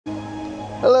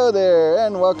Hello there,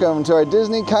 and welcome to our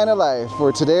Disney Kind of Life,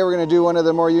 where today we're going to do one of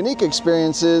the more unique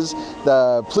experiences,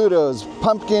 the Pluto's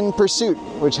Pumpkin Pursuit,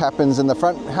 which happens in the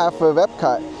front half of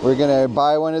EPCOT. We're going to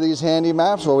buy one of these handy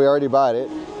maps. Well, we already bought it.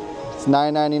 It's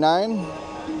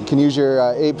 $9.99. You can use your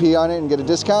AP on it and get a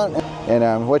discount.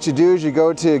 And what you do is you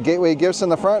go to Gateway Gifts in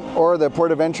the front or the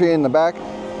port of entry in the back.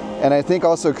 And I think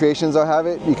also Creations will have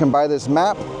it. You can buy this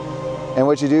map. And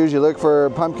what you do is you look for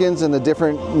pumpkins in the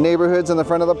different neighborhoods in the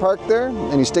front of the park there,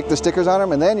 and you stick the stickers on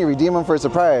them, and then you redeem them for a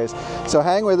surprise. So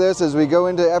hang with us as we go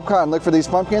into EPCOT and look for these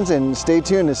pumpkins, and stay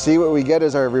tuned to see what we get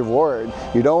as our reward.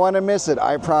 You don't want to miss it,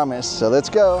 I promise. So let's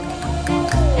go.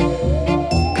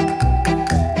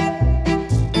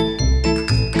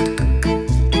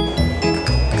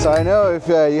 So I know if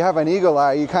you have an eagle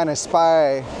eye, you kind of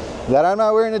spy that I'm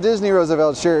not wearing a Disney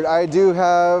Roosevelt shirt. I do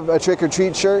have a Trick or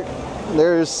Treat shirt.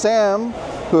 There's Sam,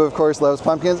 who of course loves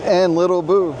pumpkins, and Little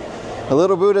Boo.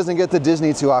 Little Boo doesn't get to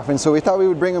Disney too often, so we thought we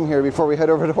would bring him here before we head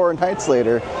over to Horror Nights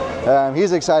later.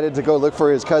 He's excited to go look for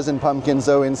his cousin pumpkins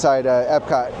though inside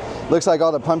EPCOT. Looks like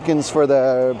all the pumpkins for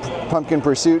the Pumpkin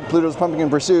Pursuit, Pluto's Pumpkin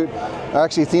Pursuit, are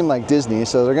actually themed like Disney,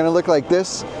 so they're gonna look like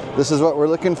this. This is what we're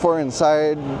looking for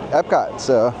inside EPCOT.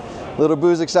 So Little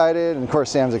Boo's excited, and of course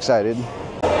Sam's excited.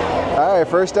 All right,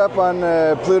 first up on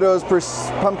Pluto's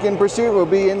Pumpkin Pursuit will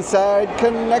be inside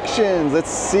Connections. Let's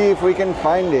see if we can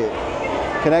find it.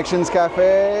 Connections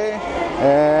Cafe,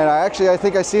 and I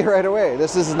think I see it right away.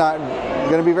 This is not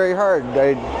gonna be very hard.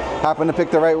 I happen to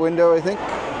pick the right window, I think.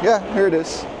 Yeah, here it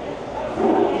is.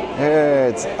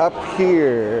 It's up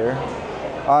here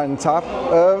on top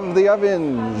of the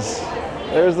ovens.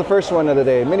 There's the first one of the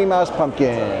day, Minnie Mouse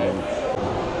Pumpkin.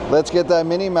 Let's get that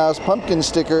Minnie Mouse pumpkin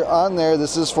sticker on there.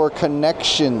 This is for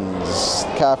Connections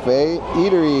Cafe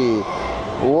Eatery.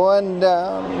 1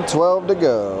 down, 12 to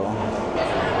go.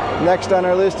 Next on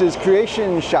our list is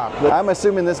Creation Shop. I'm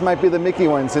assuming this might be the Mickey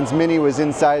one since Minnie was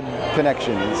inside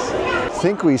Connections. I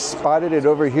think we spotted it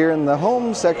over here in the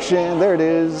home section. There it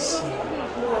is.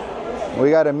 We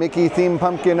got a Mickey themed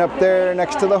pumpkin up there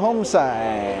next to the home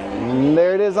sign.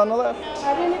 There it is on the left.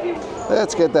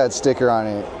 Let's get that sticker on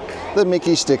it. The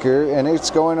Mickey sticker, and it's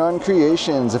going on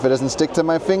Creations. If it doesn't stick to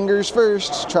my fingers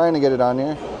first, trying to get it on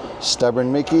here.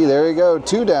 Stubborn Mickey, there we go,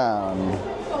 2 down.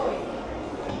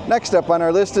 Next up on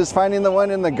our list is finding the one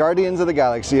in the Guardians of the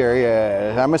Galaxy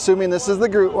area. I'm assuming this is the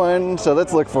Groot one, so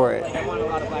let's look for it.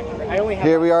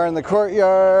 Here we are in the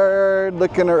courtyard,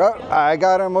 looking around. Oh, I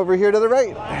got him over here to the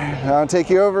right. I'll take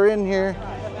you over in here.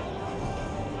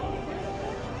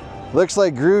 Looks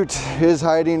like Groot is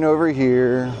hiding over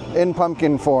here in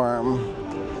pumpkin form.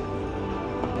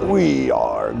 We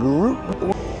are Groot.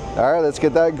 All right, let's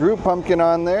get that Groot pumpkin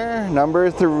on there.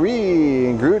 Number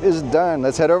 3, Groot is done.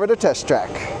 Let's head over to Test Track.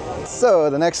 So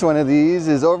the next one of these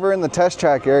is over in the Test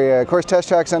Track area. Of course, Test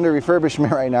Track's under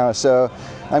refurbishment right now, so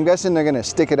I'm guessing they're gonna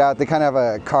stick it out. They kind of have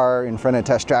a car in front of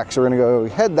Test Track, so we're gonna go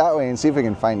head that way and see if we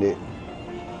can find it.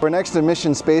 We're next to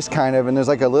Mission Space kind of, and there's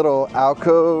like a little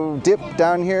alcove dip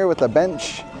down here with a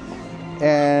bench.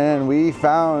 And we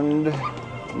found,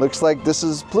 looks like this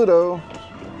is Pluto.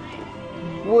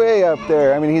 Way up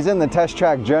there. I mean, he's in the Test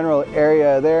Track general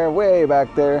area there, way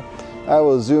back there. I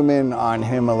will zoom in on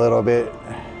him a little bit.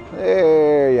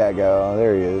 There you go,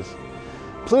 there he is.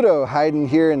 Pluto hiding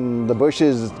here in the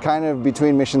bushes, kind of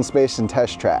between Mission Space and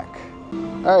Test Track.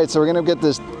 All right, so we're gonna get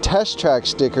this Test Track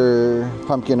sticker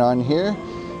pumpkin on here.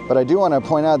 But I do want to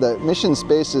point out that Mission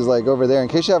Space is like over there. In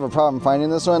case you have a problem finding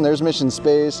this one, there's Mission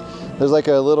Space. There's like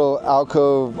a little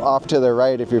alcove off to the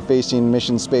right if you're facing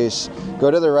Mission Space.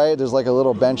 Go to the right, there's like a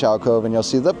little bench alcove, and you'll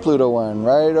see the Pluto one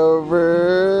right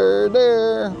over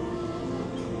there.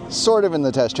 Sort of in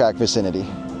the Test Track vicinity.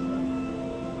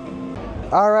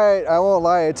 All right, I won't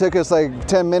lie, it took us like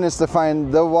 10 minutes to find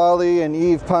the Wally and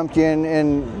Eve pumpkin,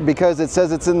 and because it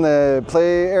says it's in the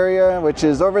play area, which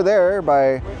is over there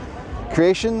by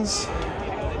Creations.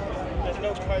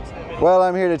 Well,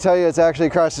 I'm here to tell you it's actually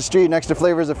across the street next to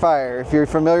Flavors of Fire. If you're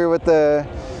familiar with the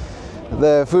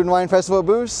Food and Wine Festival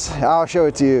booths, I'll show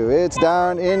it to you. It's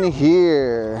down in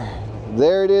here.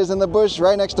 There it is in the bush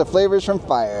right next to Flavors from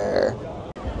Fire.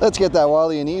 Let's get that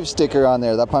Wally and Eve sticker on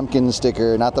there, the pumpkin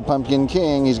sticker, not the Pumpkin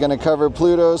King. He's gonna cover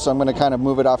Pluto, so I'm gonna kind of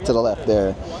move it off to the left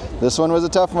there. This one was a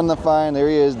tough one to find. There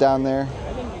he is down there.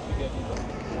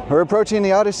 We're approaching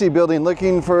the Odyssey building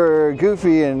looking for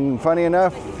Goofy, and funny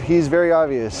enough, he's very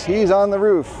obvious. He's on the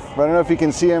roof. I don't know if you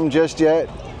can see him just yet,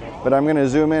 but I'm gonna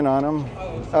zoom in on him.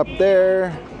 Up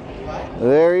there,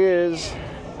 there he is.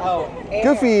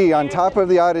 Goofy on top of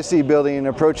the Odyssey building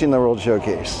approaching the World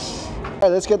Showcase. All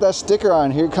right, let's get that sticker on.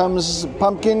 Here comes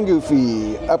Pumpkin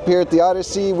Goofy. Up here at the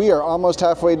Odyssey, we are almost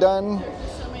halfway done.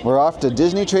 We're off to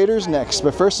Disney Traders next,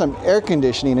 but first some air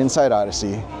conditioning inside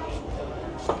Odyssey.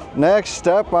 Next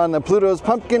up on the Pluto's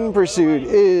Pumpkin Pursuit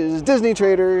is Disney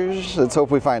Traders. Let's hope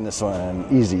we find this one.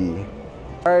 Easy.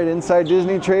 All right, inside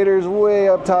Disney Traders, way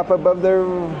up top above the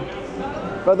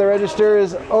register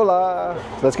is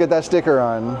OLAF. Let's get that sticker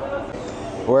on.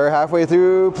 We're halfway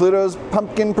through Pluto's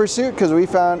Pumpkin Pursuit because we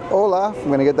found OLAF. I'm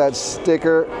gonna get that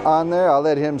sticker on there. I'll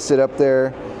let him sit up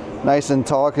there nice and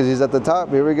tall because he's at the top.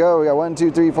 Here we go. We got 1, 2,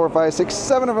 3, 4, 5, 6,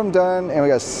 7 of them done, and we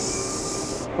got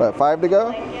what, 5 to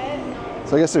go?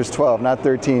 So I guess there's 12, not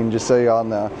 13, just so you all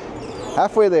know.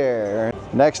 Halfway there.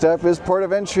 Next up is port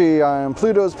of entry on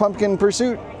Pluto's Pumpkin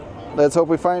Pursuit. Let's hope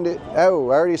we find it. Oh,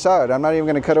 I already saw it. I'm not even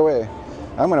gonna cut away.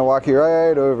 I'm gonna walk you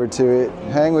right over to it.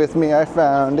 Hang with me, I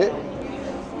found it.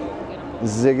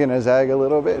 Zigging a zag a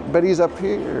little bit, but he's up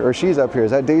here, or she's up here.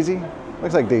 Is that Daisy?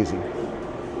 Looks like Daisy.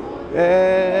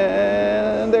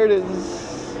 And there it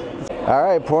is. All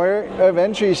right, port of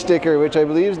entry sticker, which I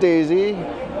believe is Daisy.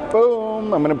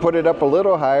 Boom, I'm gonna put it up a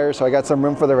little higher so I got some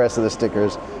room for the rest of the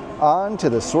stickers. On to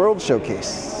the Swirled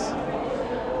Showcase.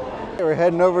 We're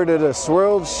heading over to the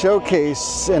Swirled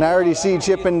Showcase, and I already see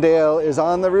Chip and Dale is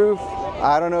on the roof.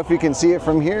 I don't know if you can see it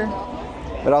from here,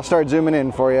 but I'll start zooming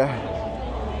in for you.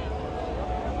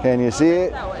 Can you see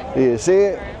it? Do you see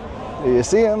it? Do you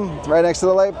see him? Right next to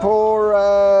the light pole, right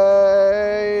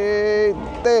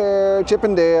there, Chip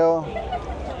and Dale.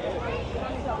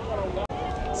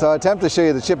 So I'll attempt to show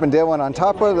you the Chip and Dale one on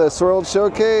top of the Swirled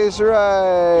Showcase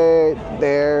right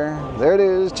there. There it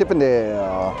is, Chip and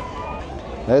Dale.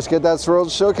 Let's get that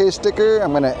Swirled Showcase sticker.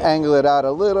 I'm gonna angle it out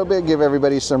a little bit, give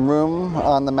everybody some room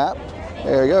on the map.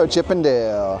 There we go, Chip and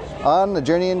Dale on the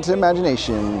journey into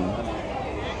imagination.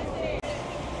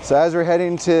 So as we're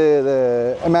heading to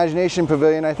the Imagination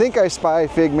Pavilion, I think I spy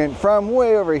Figment from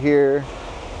way over here.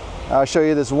 I'll show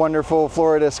you this wonderful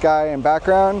Florida sky and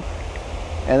background.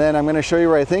 And then I'm going to show you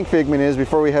where I think Figment is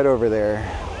before we head over there.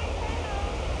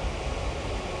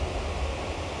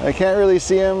 I can't really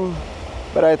see him,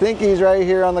 but I think he's right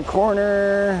here on the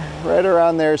corner, right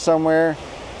around there somewhere.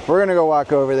 We're going to go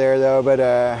walk over there though, but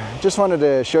just wanted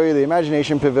to show you the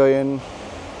Imagination Pavilion.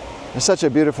 It's such a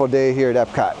beautiful day here at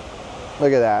EPCOT.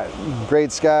 Look at that.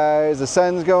 Great skies, the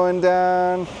sun's going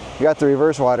down. You got the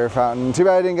reverse water fountain. Too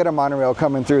bad I didn't get a monorail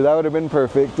coming through. That would have been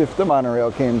perfect if the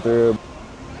monorail came through.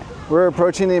 We're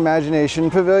approaching the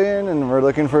Imagination Pavilion and we're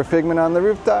looking for Figment on the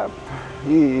rooftop.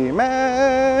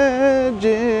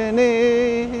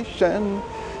 Imagination,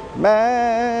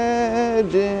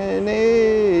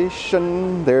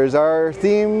 imagination. There's our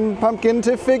theme pumpkin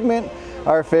to Figment,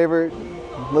 our favorite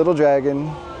little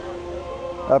dragon,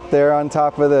 up there on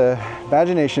top of the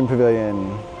Imagination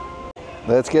Pavilion.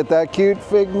 Let's get that cute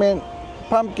Figment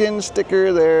pumpkin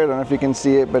sticker there. I don't know if you can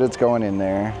see it, but it's going in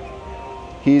there.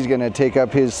 He's gonna take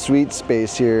up his sweet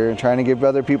space here, trying to give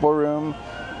other people room.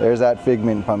 There's that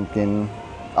Figment pumpkin.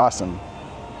 Awesome.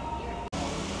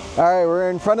 All right, we're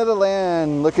in front of the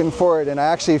land looking for it, and I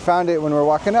actually found it when we're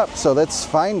walking up, so let's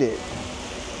find it.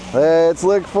 Let's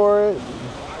look for it.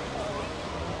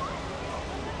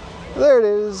 There it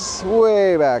is,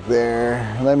 way back there.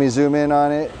 Let me zoom in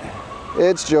on it.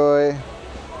 It's Joy.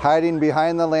 Hiding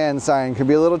behind the land sign can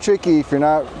be a little tricky if you're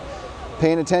not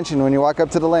paying attention when you walk up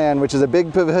to the land, which is a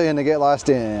big pavilion to get lost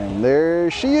in. There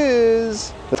she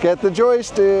is. Let's get the Joy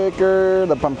sticker,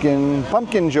 the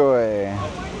pumpkin Joy.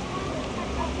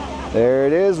 There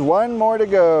it is, one more to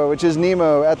go, which is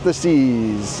Nemo at the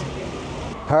seas.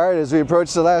 All right, as we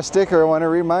approach the last sticker, I want to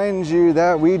remind you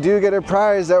that we do get a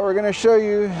prize that we're going to show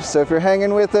you. So if you're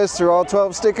hanging with us through all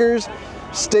 12 stickers,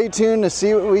 stay tuned to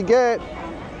see what we get.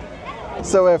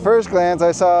 So at first glance,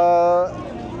 I saw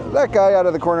that guy out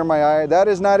of the corner of my eye. That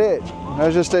is not it. That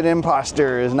was just an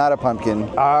imposter. It's not a pumpkin.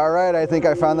 All right, I think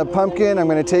I found the pumpkin. I'm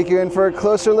going to take you in for a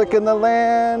closer look in the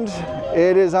land.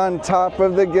 It is on top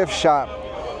of the gift shop.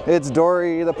 It's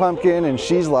Dory the pumpkin, and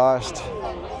she's lost.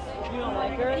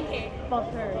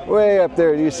 Way up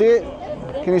there. Do you see it?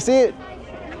 Can you see it?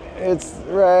 It's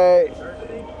right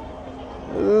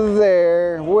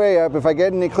there, way up. If I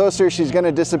get any closer, she's going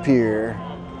to disappear.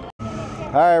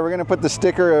 All right, we're going to put the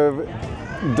sticker of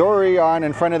Dory on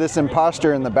in front of this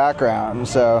imposter in the background.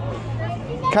 So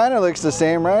kind of looks the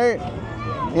same, right?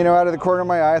 You know, out of the corner of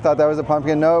my eye, I thought that was a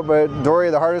pumpkin. No, but Dory,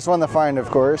 the hardest one to find, of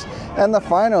course. And the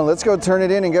final, let's go turn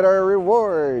it in and get our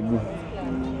reward.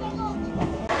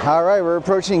 All right, we're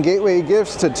approaching Gateway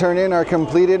Gifts to turn in our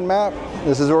completed map.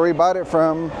 This is where we bought it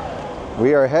from.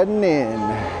 We are heading in.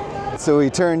 So we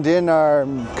turned in our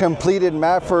completed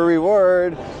map for a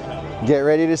reward. Get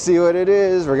ready to see what it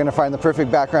is. We're gonna find the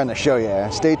perfect background to show you.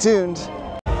 Stay tuned.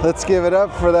 Let's give it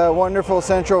up for that wonderful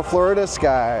Central Florida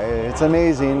sky. It's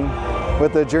amazing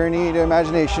with the Journey to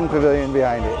Imagination Pavilion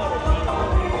behind it.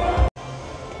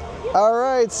 All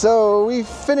right, so we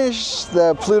finished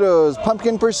the Pluto's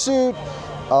Pumpkin Pursuit.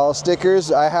 All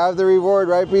stickers. I have the reward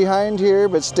right behind here,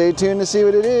 but stay tuned to see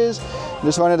what it is.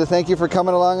 Just wanted to thank you for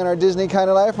coming along on our Disney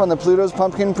Kind of Life on the Pluto's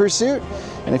Pumpkin Pursuit.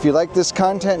 And if you like this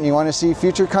content and you want to see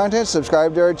future content,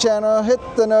 subscribe to our channel, hit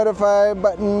the notify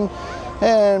button,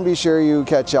 and be sure you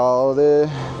catch all the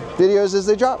videos as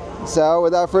they drop. So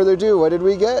without further ado, what did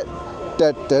we get?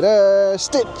 Da-da-da,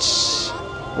 Stitch!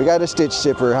 We got a Stitch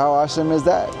zipper. How awesome is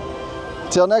that?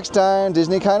 Till next time,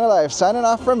 Disney Kind of Life signing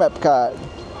off from EPCOT.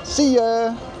 See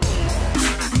ya!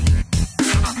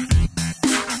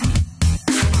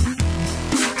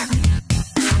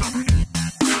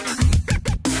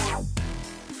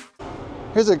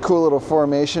 Here's a cool little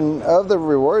formation of the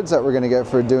rewards that we're going to get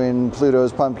for doing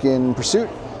Pluto's Pumpkin Pursuit.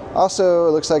 Also,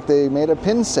 it looks like they made a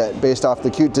pin set based off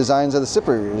the cute designs of the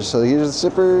zippers. So here's the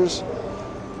zippers,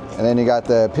 and then you got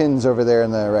the pins over there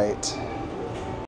on the right.